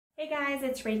Hey guys,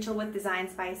 it's Rachel with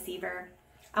Designs by Seaver.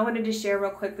 I wanted to share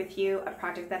real quick with you a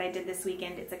project that I did this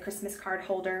weekend. It's a Christmas card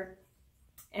holder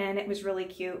and it was really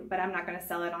cute, but I'm not going to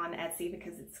sell it on Etsy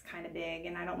because it's kind of big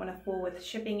and I don't want to fool with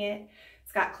shipping it.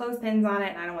 It's got clothespins on it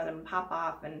and I don't want them to pop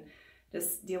off and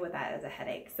just deal with that as a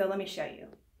headache. So let me show you.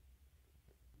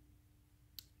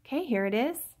 Okay, here it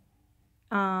is.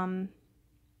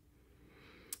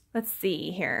 Let's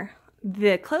see here.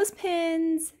 The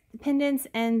clothespins, the pendants,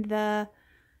 and the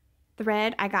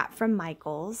thread I got from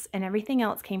Michael's, and everything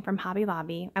else came from Hobby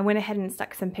Lobby. I went ahead and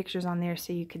stuck some pictures on there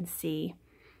so you can see,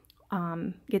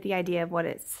 get the idea of what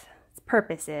its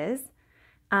purpose is.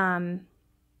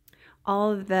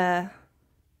 All of the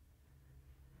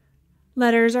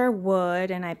letters are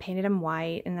wood, and I painted them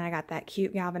white, and then I got that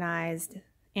cute galvanized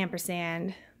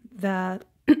ampersand. The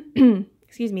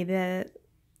excuse me, the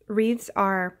wreaths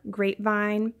are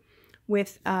grapevine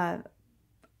with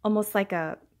almost like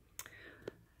a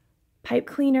pipe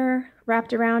cleaner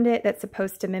wrapped around it that's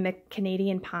supposed to mimic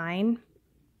Canadian pine.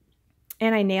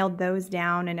 And I nailed those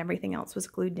down and everything else was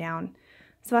glued down.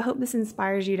 So I hope this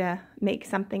inspires you to make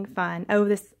something fun. Oh,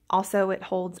 this also, it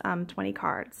holds 20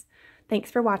 cards.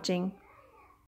 Thanks for watching.